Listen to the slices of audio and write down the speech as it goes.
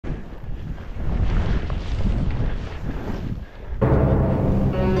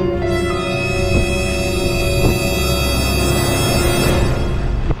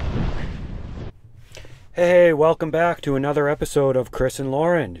welcome back to another episode of Chris and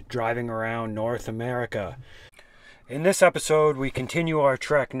Lauren driving around North America. In this episode, we continue our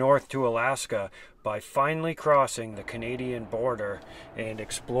trek north to Alaska by finally crossing the Canadian border and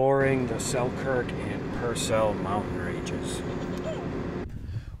exploring the Selkirk and Purcell mountain ranges.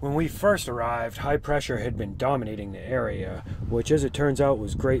 When we first arrived, high pressure had been dominating the area, which as it turns out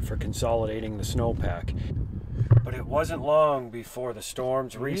was great for consolidating the snowpack. But it wasn't long before the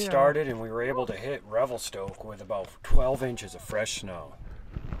storms restarted and we were able to hit Revelstoke with about 12 inches of fresh snow.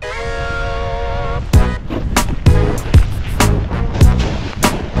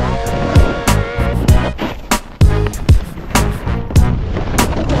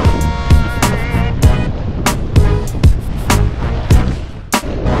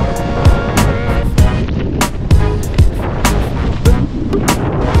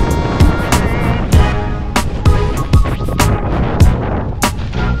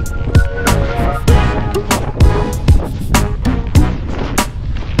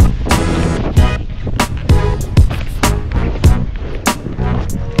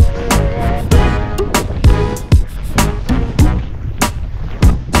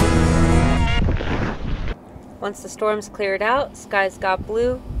 Once the storms cleared out, skies got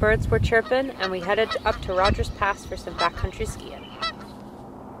blue, birds were chirping, and we headed up to Rogers Pass for some backcountry skiing.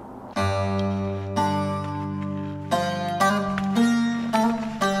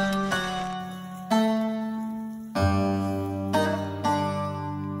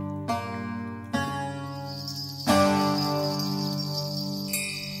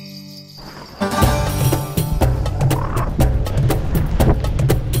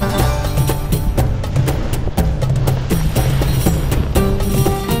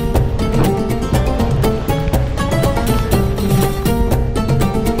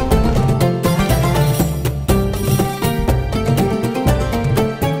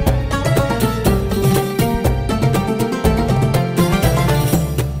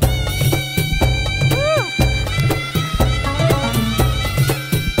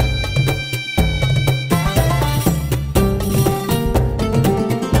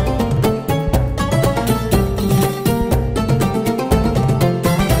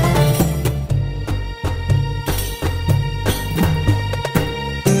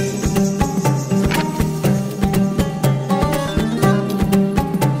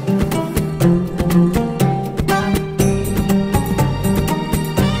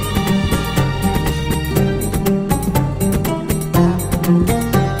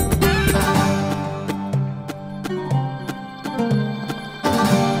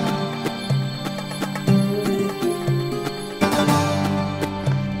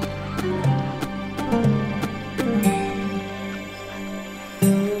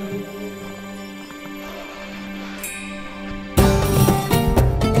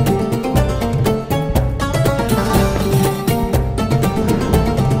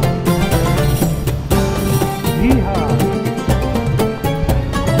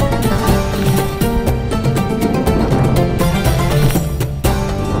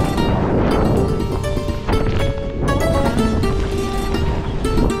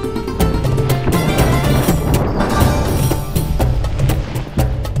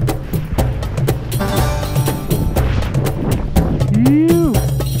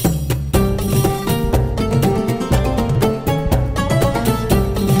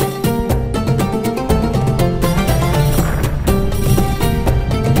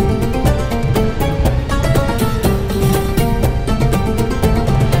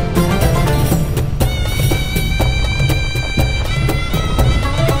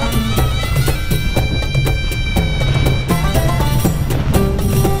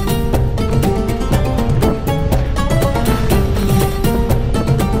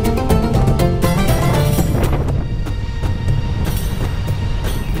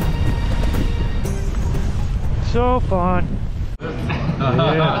 So fun.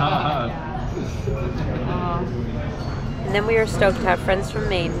 And then we were stoked to have friends from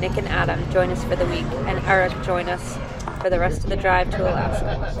Maine, Nick and Adam, join us for the week, and Eric join us for the rest of the drive to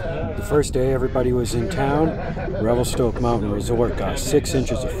Alaska. The first day everybody was in town, Revelstoke Mountain Resort got 6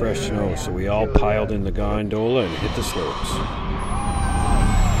 inches of fresh snow, so we all piled in the gondola and hit the slopes.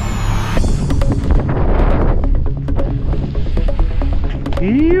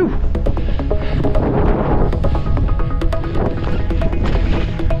 Ew!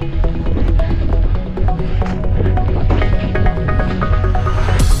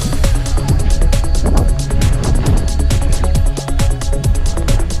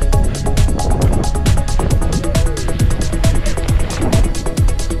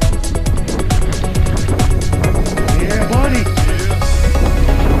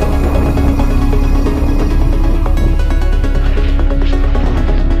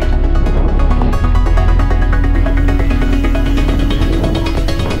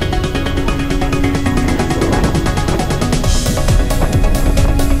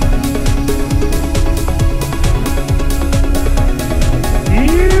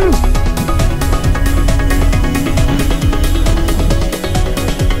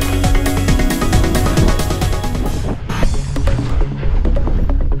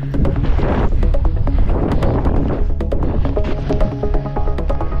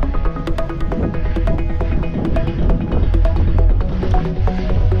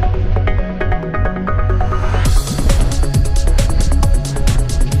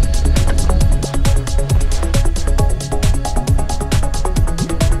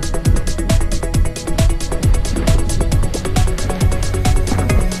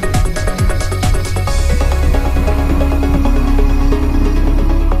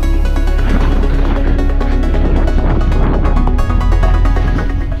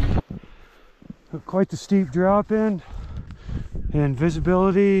 Quite the steep drop in, and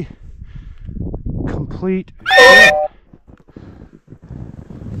visibility complete.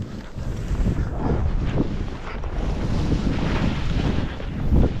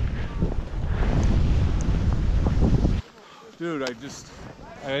 Dude, I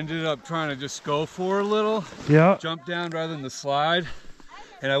ended up trying to just go for a little. Yeah. Jump down rather than the slide.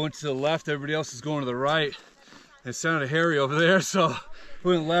 And I went to the left, everybody else is going to the right. It sounded hairy over there, so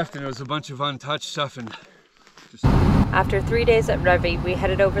we went left and there was a bunch of untouched stuff. And just... After 3 days at Revy, we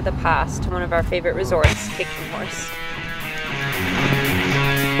headed over the pass to one of our favorite resorts, Kicking Horse.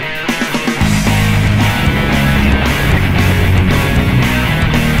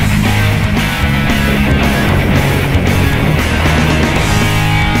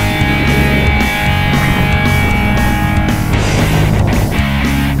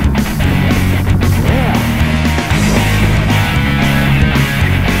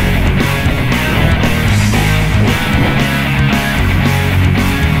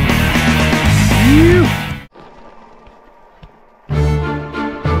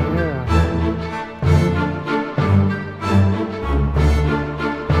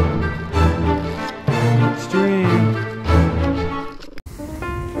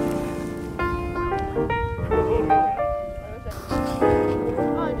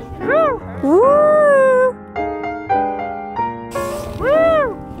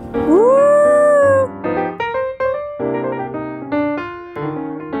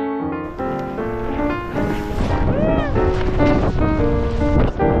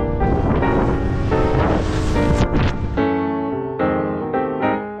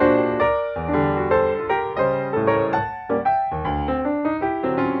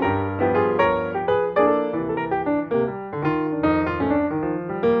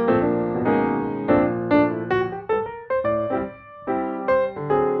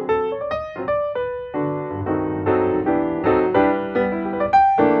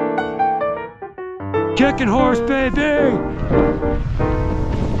 Kicking Horse, baby!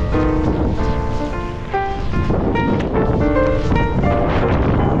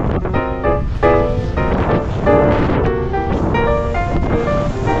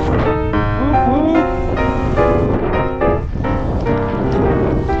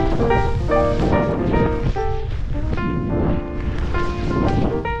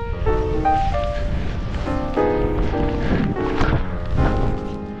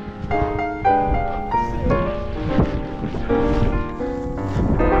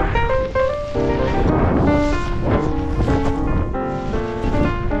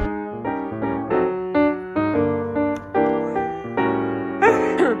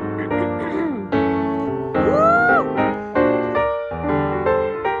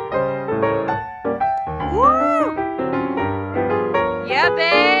 Yeah,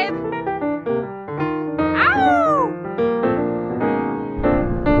 babe! Ow!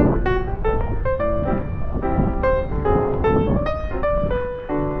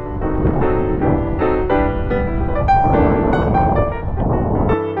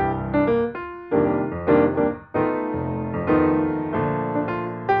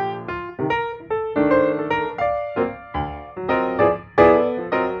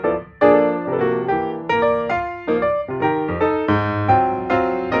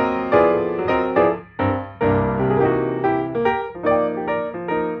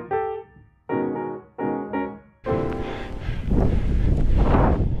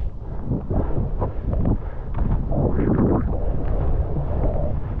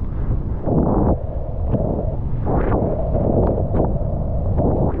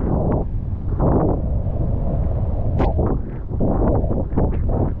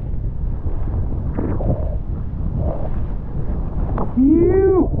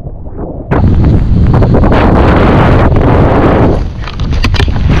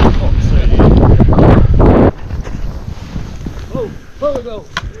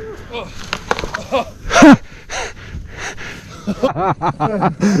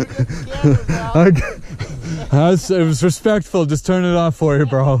 It was respectful, just turn it off for you,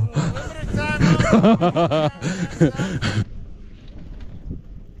 bro.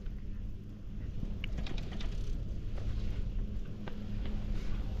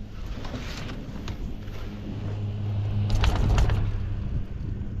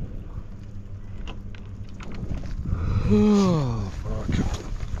 Oh, fuck.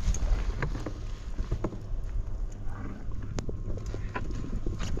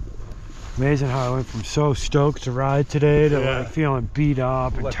 Amazing how I went from so stoked to ride today to like feeling beat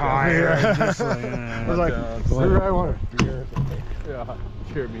up and tired. Just like, I was like, I want a beer. Yeah,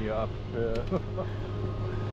 cheer me up. Yeah.